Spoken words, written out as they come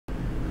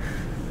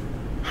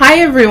Hi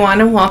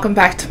everyone and welcome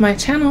back to my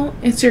channel.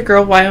 It's your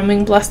girl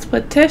Wyoming Blessed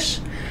with Tish.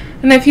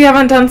 And if you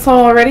haven't done so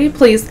already,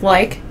 please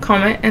like,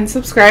 comment, and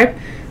subscribe.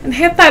 And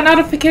hit that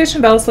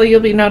notification bell so you'll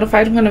be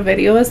notified when a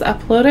video is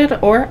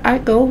uploaded or I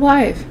go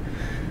live.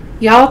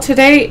 Y'all,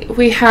 today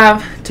we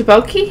have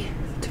Tteokbokki,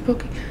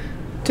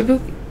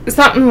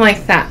 something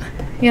like that.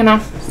 You know,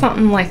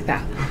 something like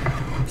that.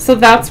 So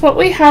that's what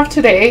we have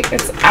today.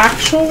 It's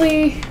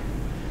actually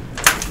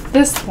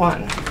this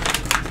one.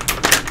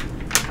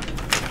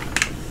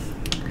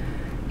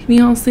 Can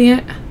you all see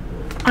it?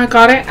 I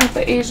got it at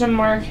the Asian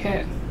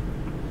market.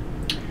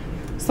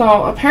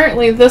 So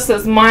apparently this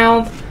is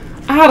mild.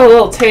 I had a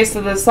little taste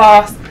of the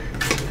sauce.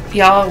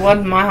 Y'all, it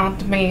wasn't mild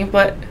to me,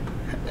 but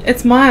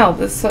it's mild.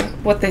 That's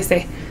what they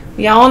say.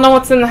 Y'all know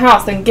what's in the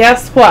house, and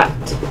guess what?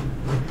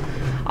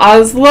 I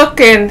was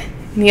looking,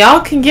 and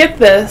y'all can get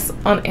this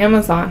on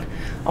Amazon.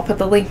 I'll put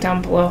the link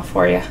down below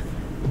for you,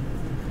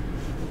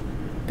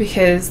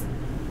 because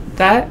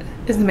that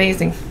is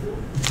amazing.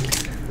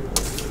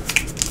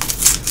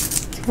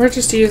 We're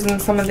just using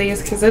some of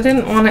these because I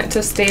didn't want it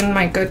to stain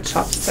my good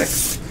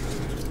chopsticks.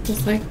 I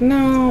was like,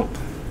 no,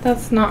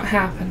 that's not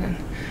happening.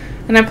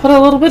 And I put a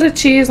little bit of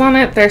cheese on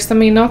it. There's some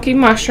Enoki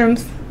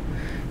mushrooms.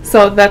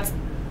 So that's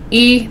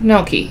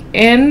Enoki.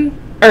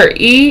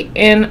 E-N-O-K-I.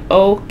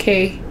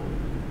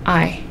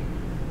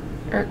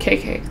 Or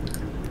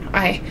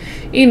K-K-I.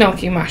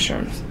 Enoki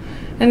mushrooms.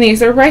 And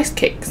these are rice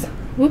cakes.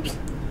 Whoops.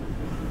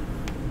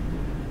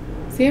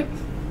 See it?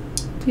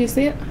 Do you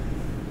see it?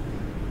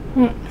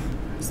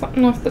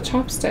 Something off the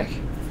chopstick.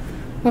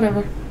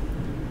 Whatever.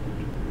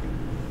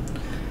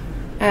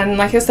 And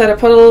like I said, I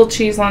put a little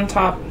cheese on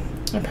top.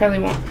 I probably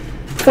won't.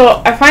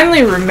 So I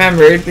finally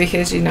remembered,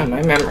 because you know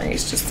my memory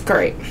is just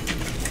great.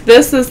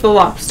 This is the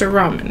lobster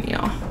ramen,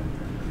 y'all,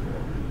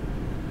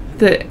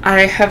 that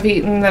I have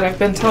eaten, that I've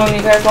been telling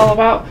you guys all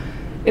about.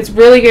 It's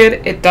really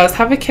good. It does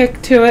have a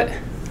kick to it.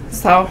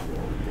 So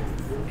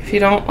if you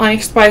don't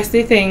like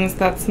spicy things,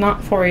 that's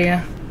not for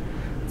you.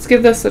 Let's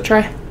give this a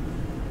try.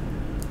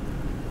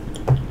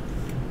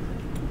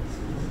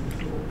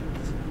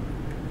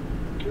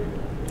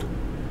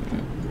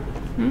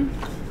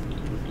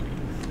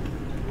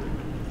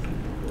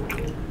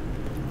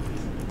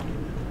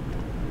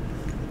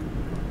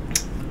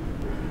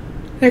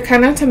 They're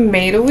kind of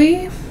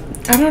tomato-y.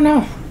 I don't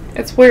know.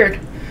 It's weird.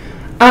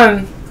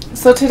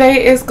 So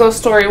today is Ghost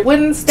Story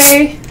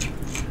Wednesday.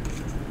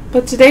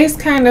 But today's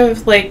kind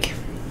of like,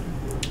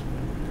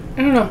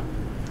 I don't know.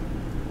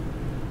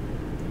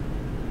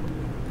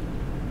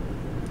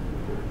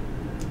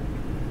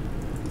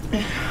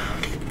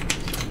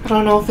 I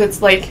don't know if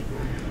it's like,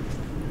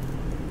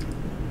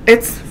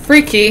 it's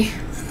freaky,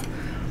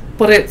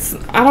 but it's,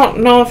 I don't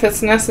know if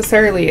it's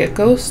necessarily a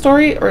ghost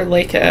story or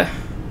like a,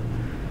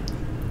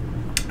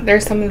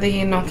 there's some of the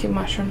Enoki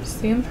mushrooms,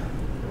 see them?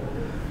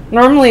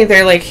 Normally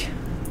they're like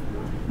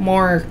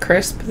more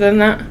crisp than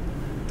that.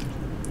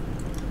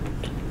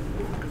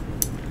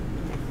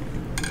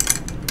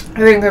 I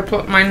think I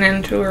put mine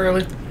in too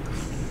early.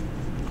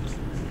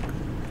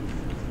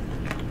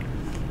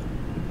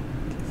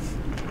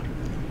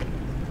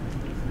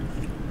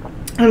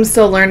 I'm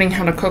still learning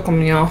how to cook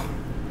them, y'all.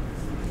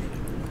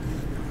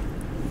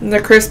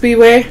 The crispy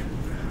way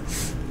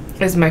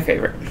is my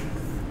favorite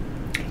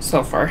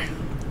so far.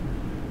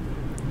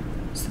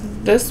 So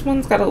this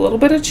one's got a little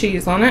bit of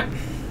cheese on it.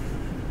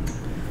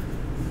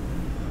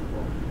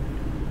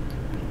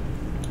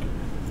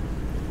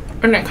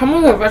 And it comes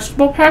with a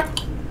vegetable pack.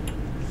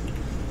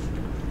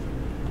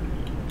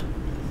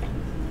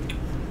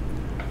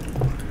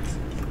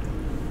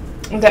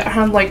 That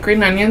had like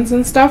green onions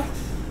and stuff.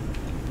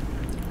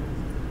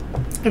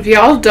 If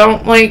y'all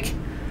don't like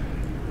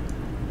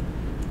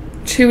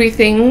chewy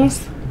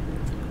things,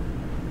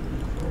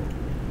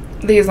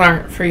 these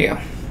aren't for you.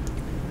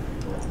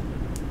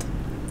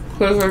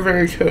 Those are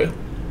very chewy.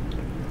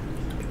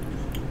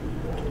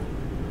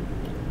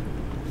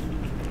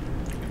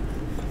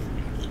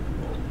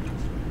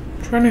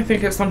 I'm trying to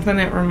think of something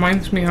it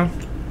reminds me of.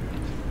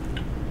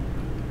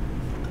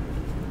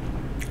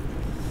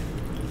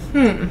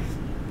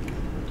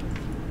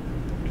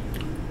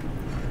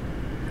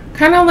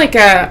 Kind of like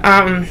a,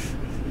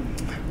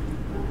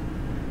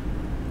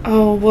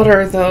 oh, what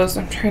are those?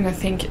 I'm trying to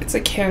think. It's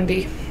a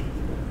candy.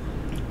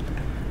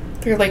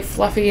 They're like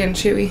fluffy and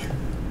chewy.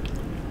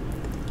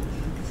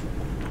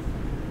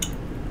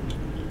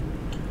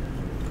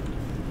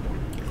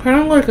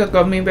 Kind of like a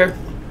gummy bear.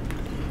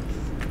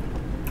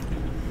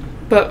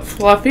 But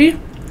fluffy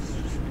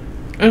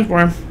and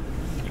warm.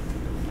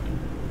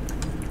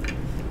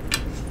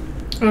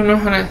 I don't know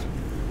how to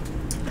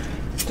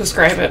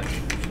describe it.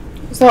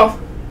 So,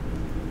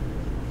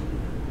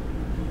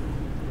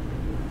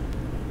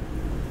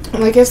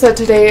 like I said,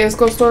 today is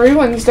Ghost Story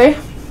Wednesday.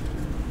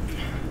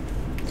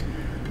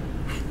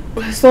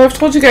 So I've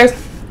told you guys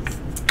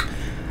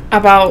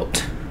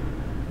about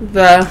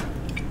the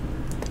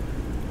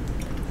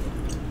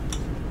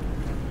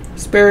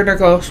spirit or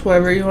ghost,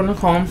 whatever you want to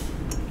call them,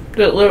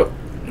 that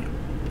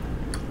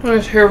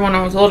was here when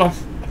I was little.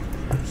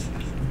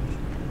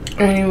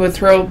 And he would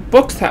throw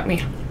books at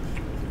me.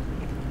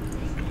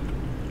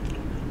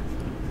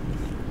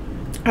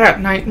 at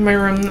night in my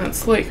room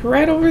that's like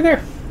right over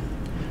there.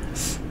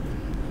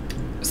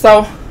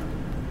 So,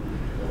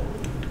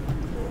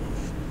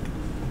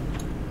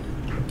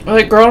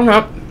 like growing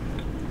up,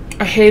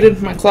 I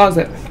hated my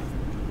closet.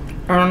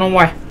 I don't know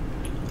why.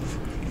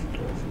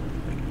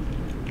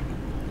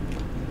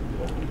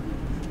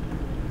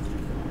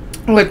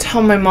 I would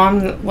tell my mom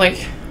that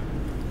like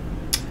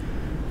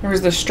there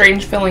was this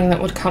strange feeling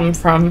that would come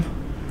from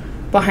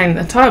behind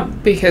the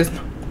tub because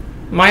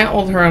my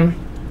old room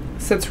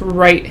sits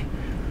right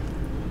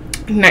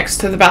next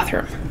to the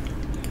bathroom.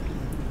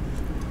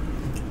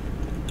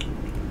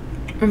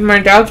 And my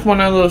dad's one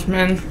of those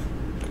men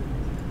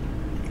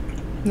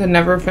that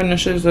never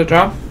finishes a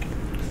job.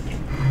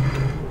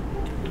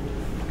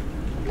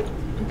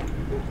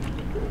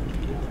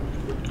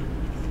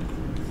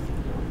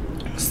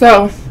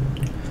 So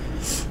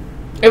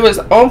it was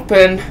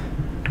open.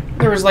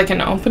 There was like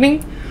an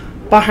opening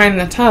behind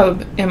the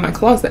tub in my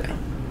closet.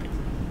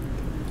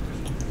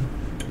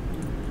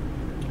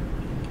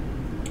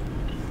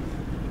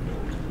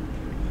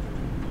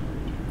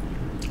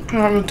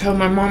 I would tell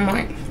my mom,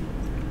 like,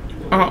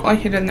 I don't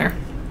like it in there.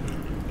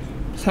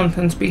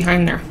 Something's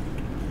behind there.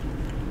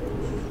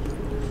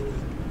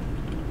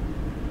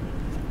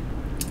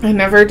 I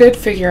never did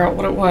figure out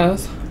what it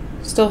was.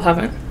 Still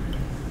haven't.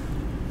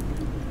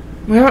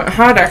 We haven't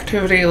had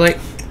activity like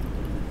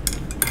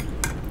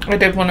I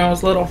did when I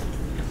was little.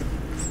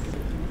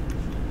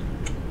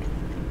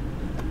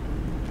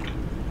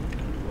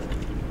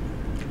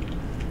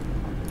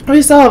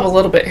 We still have a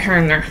little bit here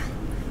and there.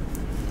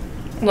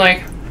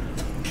 Like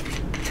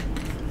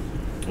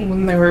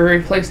when they were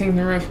replacing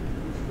the roof.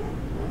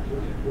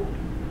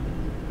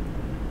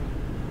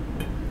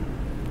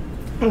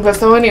 But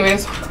so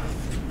anyways,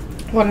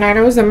 one night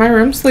I was in my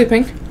room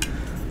sleeping.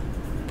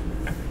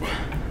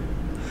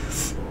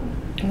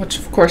 Which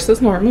of course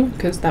is normal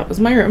because that was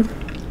my room.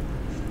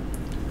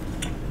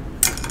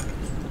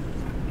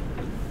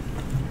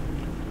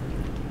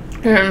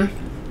 And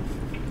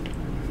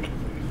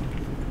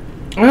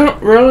I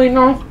don't really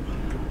know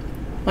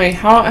like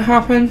how it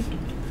happened.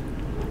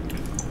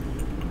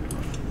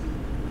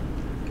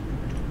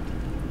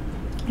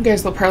 You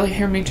guys will probably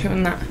hear me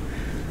doing that.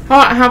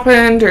 How it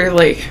happened or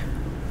like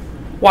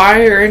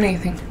why or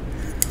anything.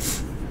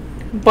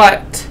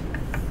 But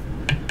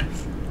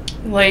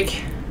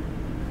like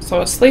so I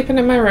was sleeping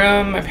in my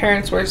room, my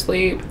parents were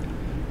asleep,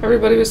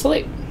 everybody was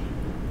asleep.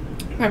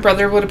 My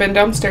brother would have been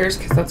downstairs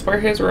because that's where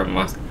his room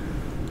was.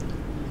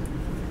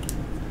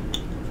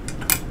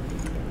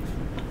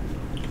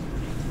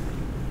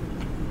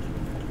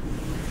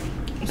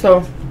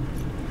 So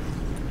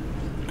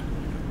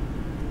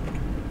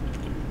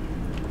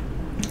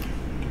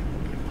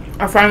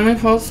I finally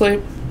fell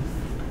asleep.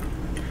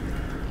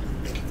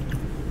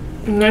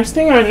 Next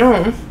thing I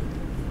know,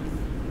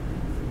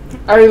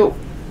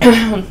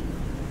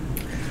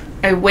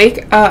 I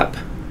wake up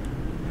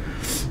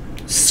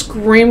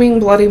screaming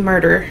bloody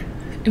murder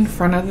in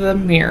front of the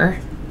mirror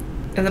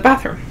in the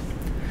bathroom.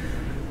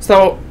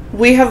 So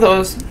we have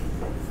those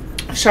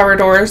shower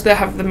doors that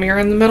have the mirror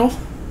in the middle.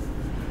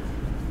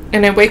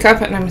 And I wake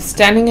up and I'm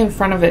standing in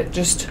front of it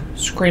just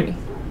screaming.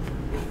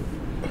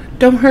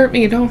 Don't hurt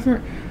me, don't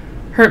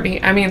hurt me.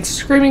 I mean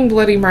screaming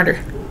bloody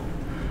murder.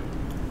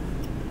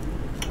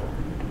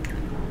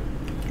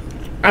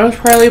 I was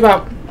probably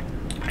about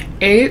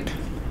 8.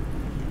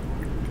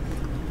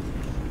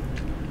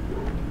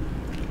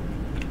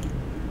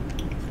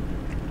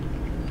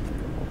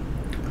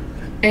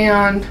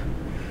 And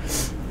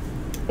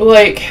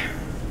like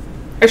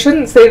I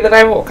shouldn't say that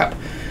I woke up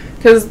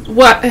because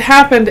what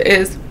happened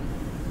is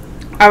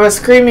I was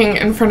screaming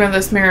in front of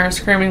this mirror,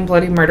 screaming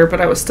bloody murder,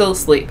 but I was still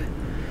asleep.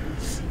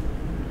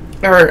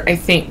 Or I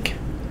think.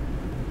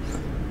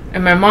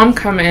 And my mom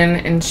come in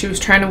and she was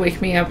trying to wake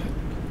me up.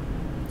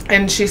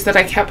 And she said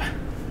I kept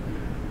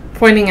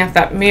pointing at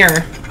that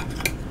mirror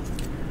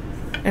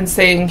and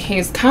saying,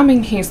 he's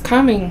coming, he's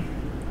coming.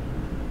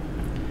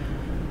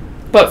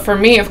 But for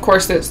me, of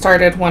course, it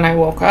started when I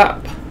woke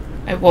up.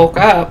 I woke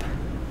up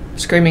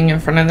screaming in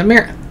front of the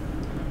mirror.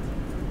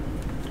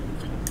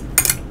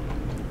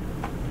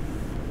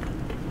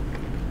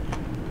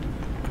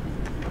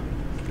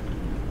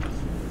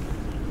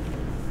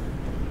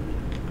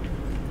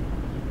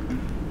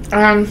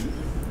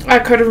 I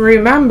could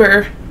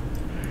remember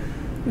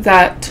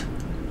that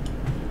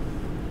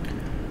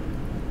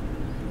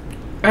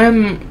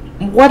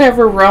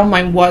whatever realm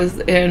I was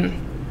in,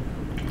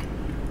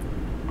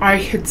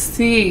 I could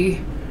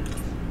see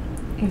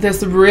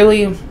this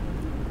really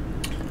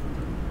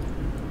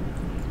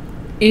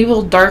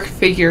evil dark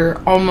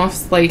figure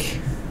almost like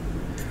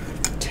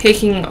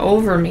taking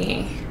over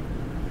me.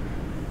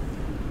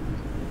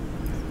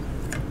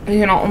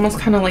 You know, almost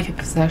kind of like a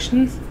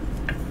possession.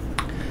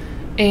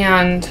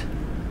 And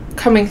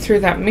coming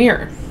through that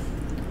mirror,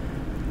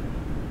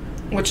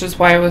 which is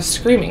why I was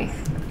screaming.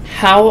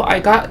 How I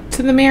got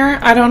to the mirror,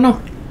 I don't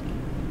know.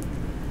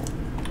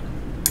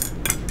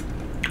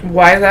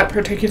 Why that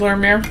particular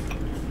mirror?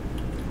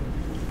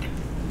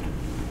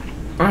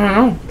 I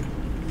don't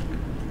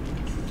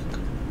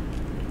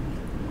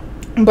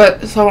know.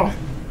 But so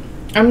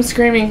I'm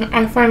screaming.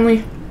 I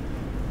finally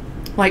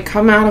like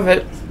come out of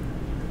it,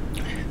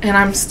 and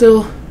I'm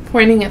still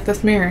pointing at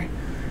this mirror,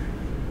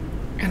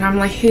 and I'm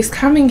like, he's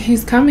coming,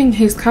 he's coming,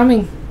 he's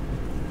coming.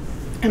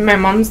 And my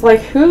mom's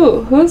like,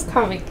 who's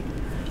coming?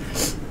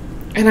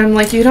 And I'm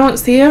like, you don't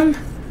see him?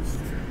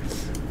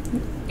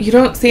 You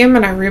don't see him?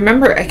 And I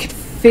remember I could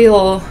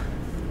feel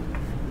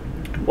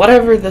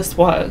whatever this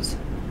was.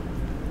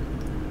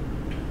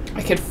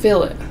 I could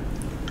feel it.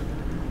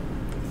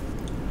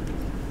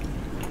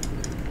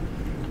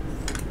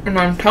 And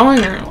I'm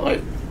telling her,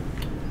 like,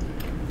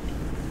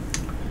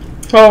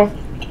 so,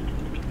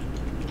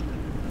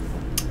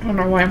 I don't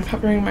know why I'm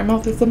covering my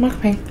mouth. It's a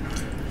mukbang.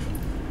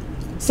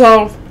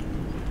 So,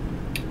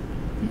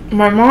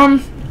 my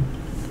mom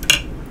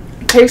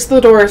takes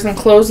the doors and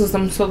closes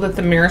them so that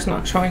the mirror's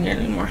not showing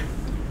anymore.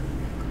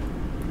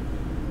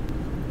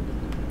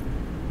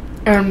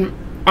 And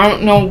I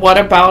don't know what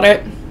about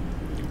it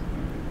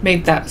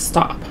made that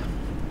stop.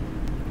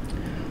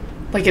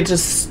 Like, it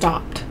just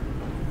stopped.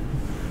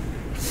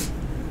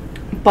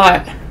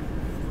 But,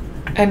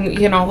 and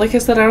you know, like I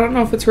said, I don't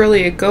know if it's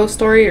really a ghost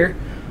story or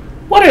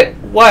what it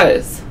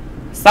was.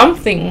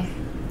 Something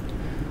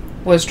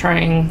was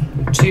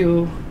trying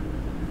to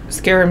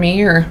scare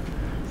me or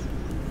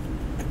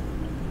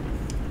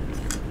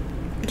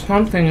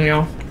something, you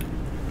know.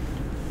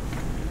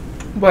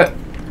 But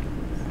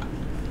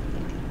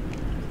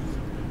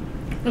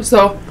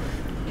so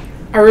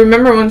I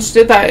remember when she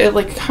did that, it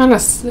like kind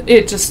of,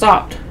 it just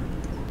stopped.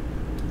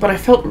 But I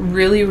felt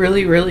really,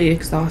 really, really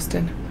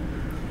exhausted.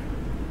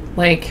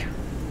 Like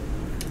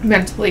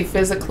mentally,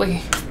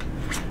 physically,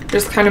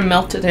 just kind of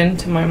melted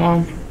into my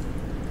mom.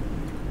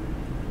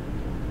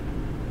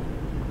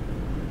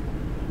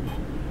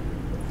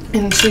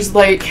 And she's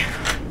like,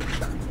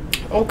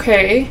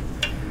 okay,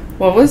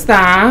 what was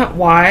that?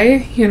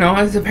 Why? You know,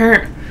 as a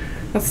parent,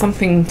 that's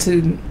something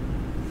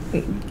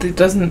that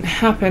doesn't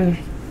happen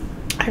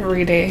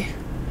every day.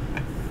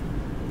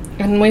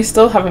 And we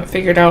still haven't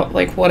figured out,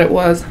 like, what it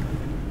was.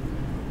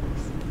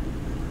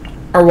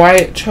 Or why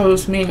it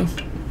chose me.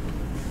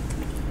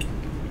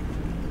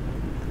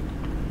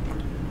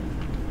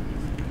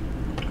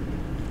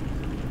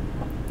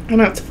 And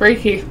it's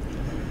freaky.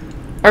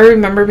 I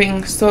remember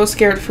being so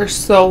scared for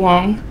so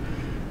long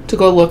to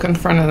go look in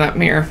front of that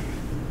mirror.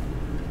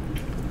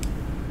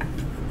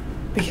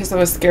 Because I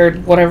was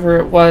scared whatever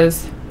it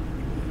was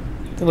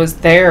that was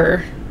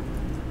there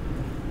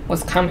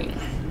was coming.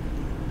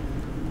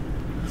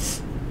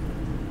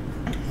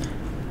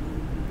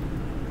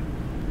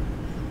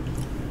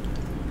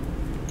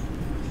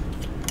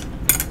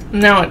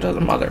 Now it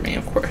doesn't bother me,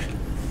 of course.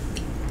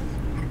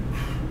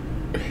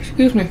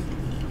 Excuse me.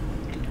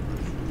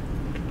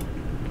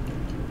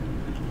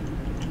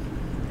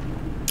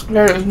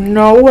 There is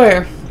no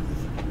way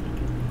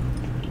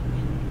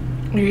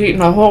you're eating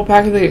a whole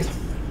pack of these.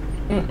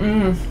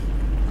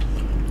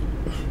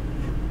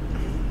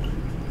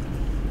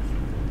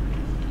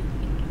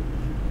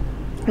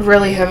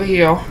 Really heavy,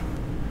 yo.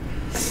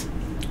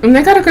 And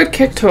they got a good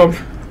kick to them.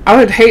 I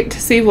would hate to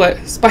see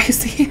what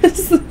spicy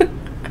is.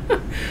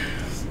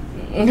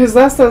 Because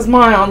that says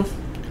mild.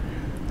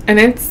 And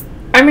it's,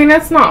 I mean,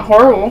 it's not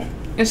horrible.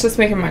 It's just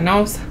making my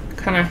nose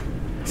kind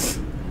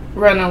of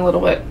run a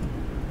little bit.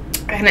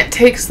 And it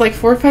takes like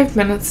 4 or 5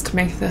 minutes to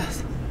make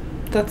this.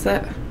 That's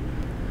it.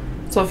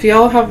 So if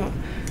y'all have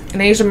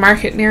an Asian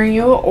market near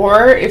you,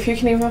 or if you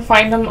can even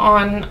find them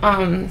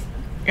on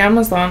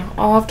Amazon,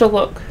 I'll have to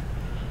look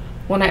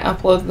when I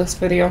upload this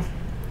video.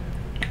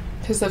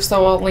 Because if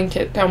so, I'll link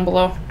it down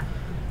below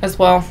as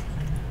well.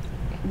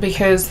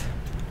 Because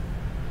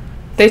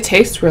they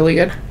taste really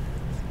good.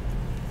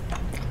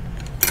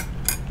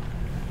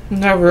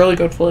 And they have really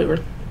good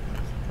flavor.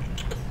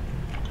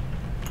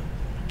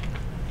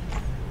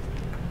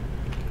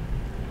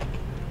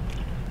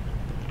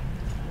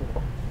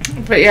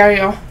 But yeah,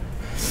 y'all.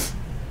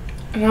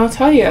 And I'll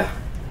tell you,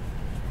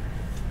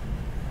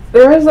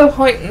 there was a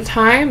point in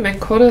time in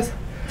Coda's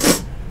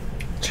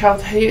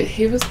childhood,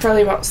 he was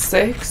probably about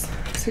 6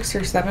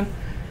 or 7.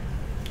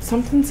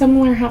 Something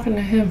similar happened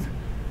to him.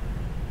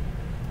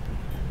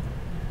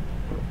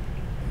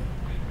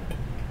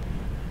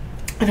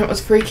 And it was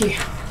freaky.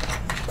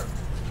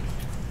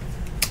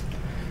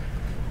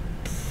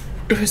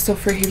 It was so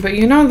freaky. But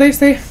you know, they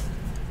say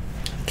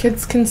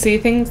kids can see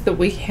things that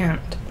we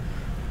can't.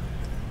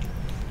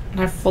 And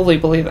I fully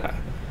believe that.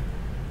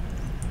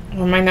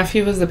 When my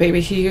nephew was a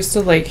baby, he used to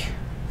like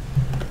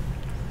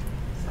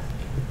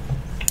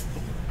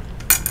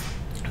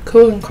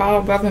coo and caw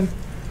above him.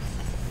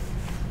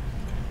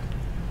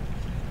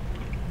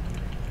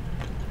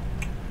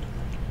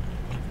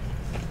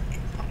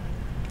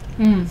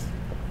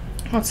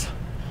 That's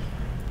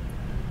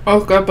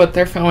oh good, but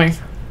they're filming.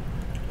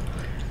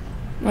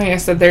 Like I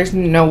said, there's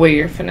no way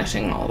you're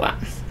finishing all that.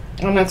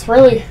 And it's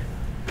really,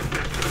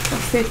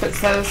 let's see if it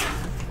says.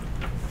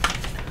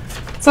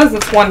 It says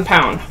it's 1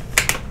 pound.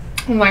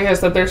 And like I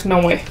said, there's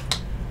no way.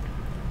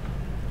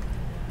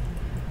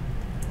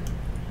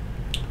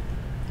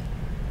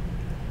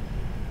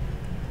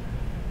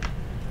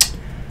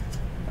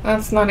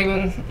 That's not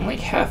even like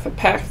half a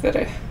pack that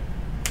I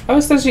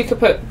always says you could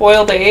put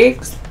boiled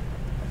eggs,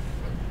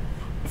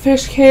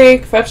 fish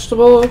cake,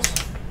 vegetables.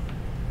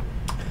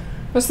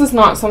 This is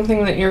not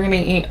something that you're going to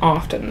eat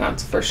often,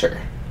 that's for sure.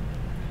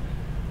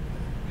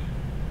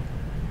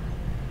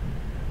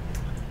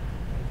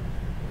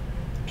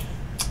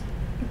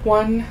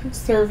 One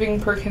serving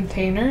per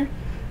container.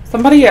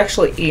 Somebody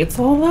actually eats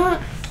all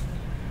that?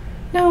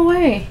 No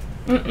way.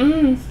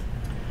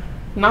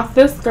 Not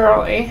this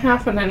girl. Ain't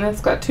happening. It's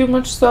got too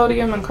much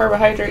sodium and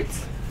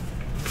carbohydrates.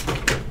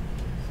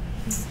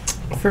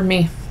 For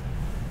me.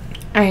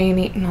 I ain't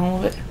eating all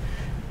of it.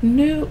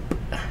 Nope.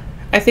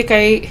 I think I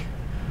ate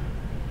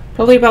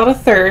probably about a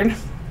third.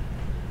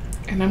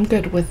 And I'm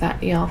good with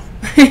that, y'all.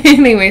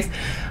 Anyways,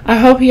 I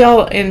hope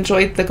y'all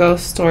enjoyed the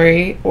ghost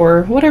story,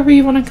 or whatever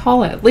you want to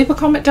call it. Leave a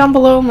comment down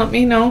below and let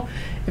me know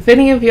if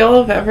any of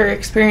y'all have ever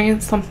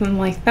experienced something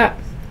like that.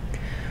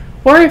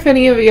 Or if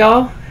any of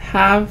y'all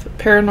have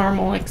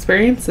paranormal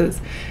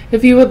experiences.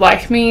 If you would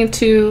like me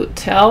to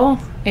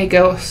tell a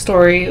ghost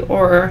story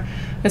or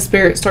a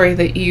spirit story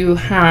that you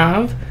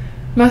have,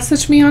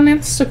 message me on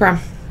Instagram.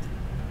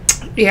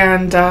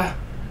 And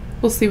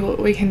we'll see what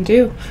we can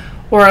do.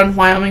 Or on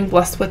Wyoming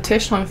Blessed with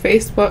Tish on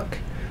Facebook.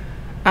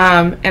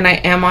 And I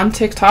am on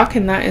TikTok,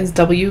 and that is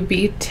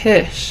WB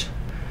Tish.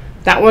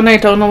 That one I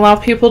don't allow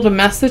people to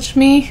message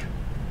me,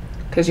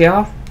 because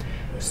y'all,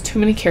 there's too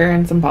many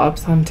Karens and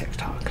Bobs on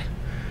TikTok.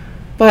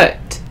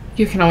 But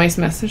you can always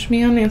message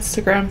me on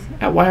Instagram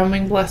at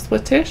Wyoming Blessed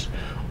with Tish,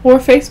 or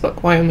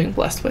Facebook Wyoming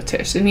Blessed with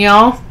Tish. And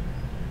y'all,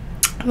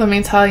 let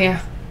me tell you,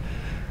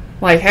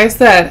 like I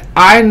said,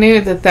 I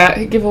knew that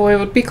that giveaway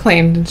would be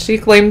claimed, and she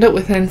claimed it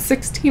within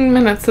 16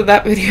 minutes of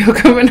that video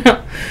coming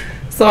out.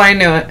 So I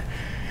knew it.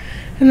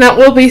 And that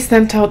will be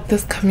sent out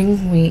this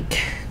coming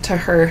week to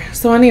her.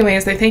 So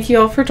anyways, I thank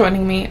you all for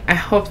joining me. I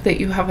hope that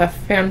you have a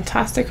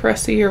fantastic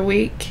rest of your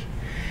week,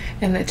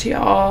 and that you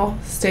all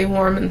stay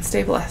warm and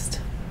stay blessed.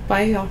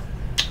 Bye, y'all.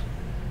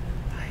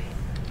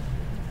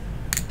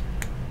 Bye.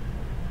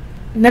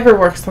 Never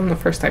works on the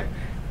first time.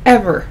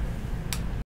 Ever.